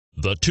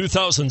The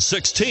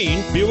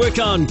 2016 Buick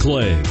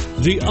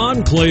Enclave. The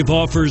Enclave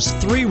offers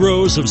 3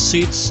 rows of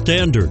seats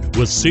standard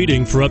with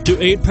seating for up to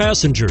 8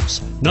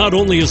 passengers. Not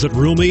only is it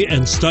roomy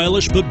and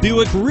stylish, but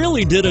Buick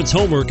really did its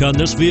homework on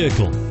this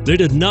vehicle. They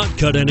did not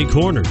cut any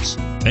corners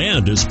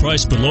and is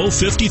priced below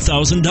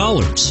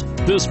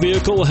 $50,000. This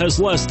vehicle has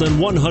less than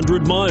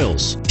 100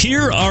 miles.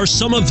 Here are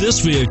some of this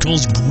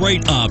vehicle's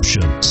great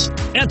options: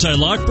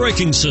 anti-lock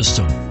braking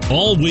system,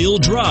 all-wheel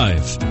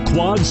drive,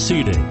 quad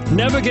seating,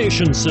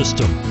 navigation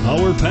system,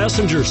 power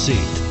passenger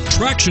seat,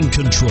 traction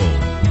control,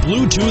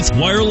 Bluetooth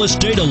wireless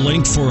data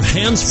link for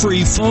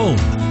hands-free phone,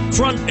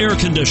 front air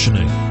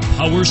conditioning,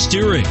 power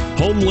steering,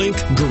 HomeLink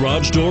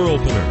garage door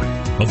opener.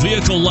 A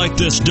vehicle like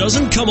this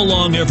doesn't come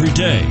along every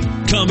day.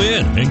 Come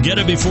in and get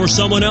it before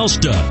someone else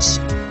does.